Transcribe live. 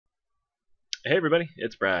Hey everybody,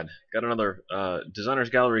 it's Brad. Got another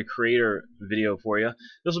Designer's Gallery Creator video for you.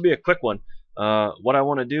 This will be a quick one. What I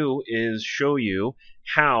want to do is show you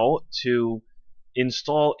how to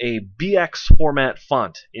install a BX format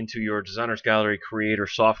font into your Designer's Gallery Creator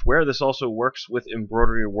software. This also works with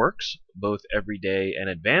Embroidery Works, both everyday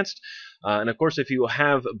and advanced. And of course, if you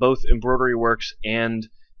have both Embroidery Works and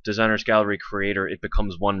Designer's Gallery Creator, it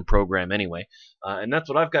becomes one program anyway. And that's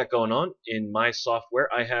what I've got going on in my software.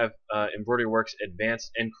 I have Embroidery Works Advanced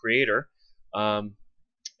and Creator and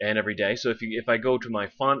Everyday. So if I go to my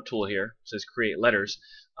font tool here, it says Create Letters,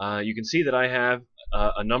 you can see that I have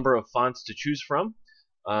a number of fonts to choose from.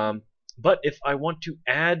 But if I want to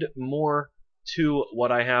add more to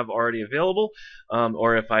what I have already available,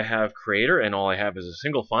 or if I have Creator and all I have is a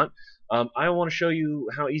single font, I want to show you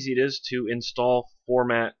how easy it is to install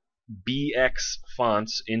format BX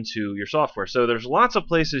fonts into your software. So there's lots of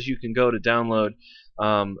places you can go to download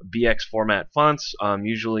BX format fonts.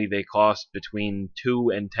 Usually they cost between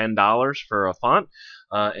 $2 and $10 for a font.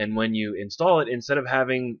 And when you install it, instead of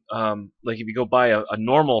having, like if you go buy a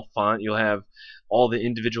normal font, you'll have all the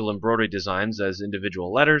individual embroidery designs as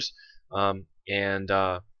individual letters.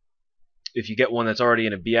 If you get one that's already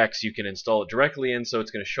in a BX, you can install it directly in, so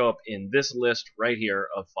it's going to show up in this list right here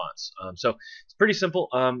of fonts. So it's pretty simple.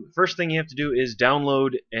 First thing you have to do is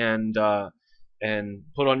download and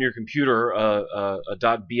put on your computer a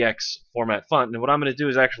 .bx format font. And what I'm going to do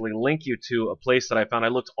is actually link you to a place that I found. I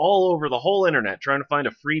looked all over the whole internet trying to find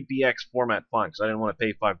a free BX format font because I didn't want to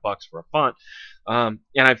pay $5 for a font. And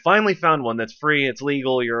I finally found one that's free. It's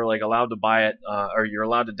legal. You're like allowed to buy it, or you're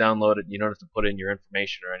allowed to download it. You don't have to put in your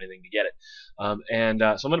information or anything to get it.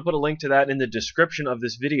 So I'm going to put a link to that in the description of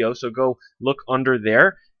this video. So go look under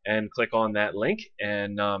there and click on that link,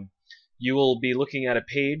 and you will be looking at a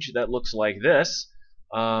page that looks like this.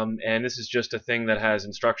 And this is just a thing that has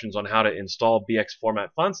instructions on how to install BX format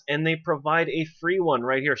fonts, and they provide a free one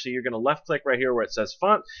right here. So you're going to left click right here where it says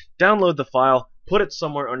font, download the file, put it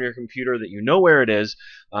somewhere on your computer that you know where it is,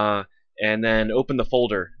 and then open the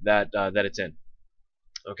folder that it's in.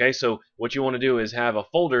 Okay, so what you want to do is have a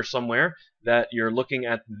folder somewhere that you're looking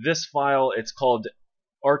at this file. It's called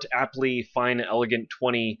artaptly fine elegant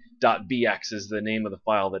 20.bx is the name of the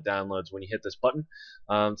file that downloads when you hit this button.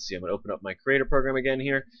 Let's see, I'm going to open up my creator program again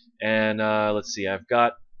here, and let's see, I've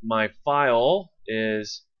got my file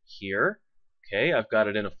is here. Okay, I've got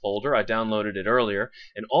it in a folder. I downloaded it earlier,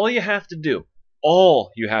 and all you have to do,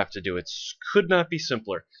 it could not be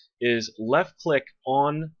simpler, is left click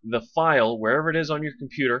on the file wherever it is on your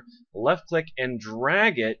computer, left click and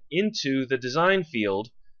drag it into the design field,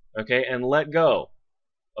 okay, and let go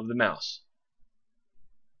of the mouse.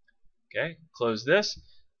 Okay, close this.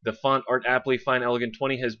 The font Art Aptly Fine Elegant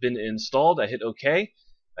 20 has been installed. I hit OK.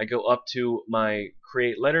 I go up to my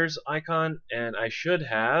Create Letters icon, and I should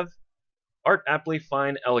have Art Aptly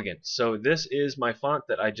Fine Elegant. So this is my font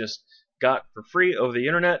that I just got for free over the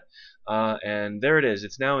internet, and there it is.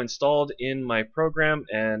 It's now installed in my program,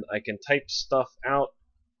 and I can type stuff out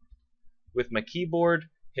with my keyboard,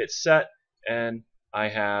 hit set, and I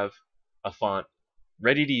have a font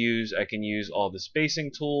ready to use. I can use all the spacing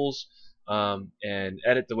tools and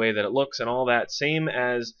edit the way that it looks and all that, same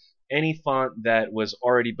as any font that was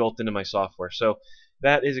already built into my software. So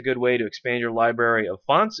that is a good way to expand your library of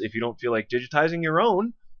fonts if you don't feel like digitizing your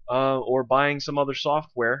own or buying some other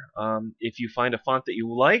software. If you find a font that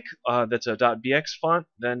you like that's a .bx font,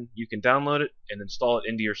 then you can download it and install it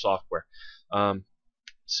into your software.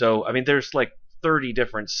 So I mean, there's like 30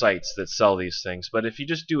 different sites that sell these things, but if you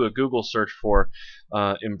just do a Google search for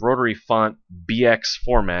embroidery font BX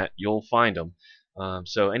format, you'll find them.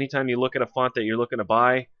 So anytime you look at a font that you're looking to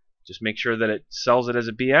buy, just make sure that it sells it as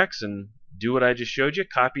a BX and do what I just showed you.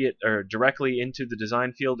 Copy it or directly into the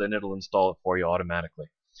design field, and it'll install it for you automatically.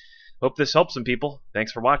 Hope this helps some people.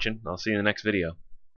 Thanks for watching. I'll see you in the next video.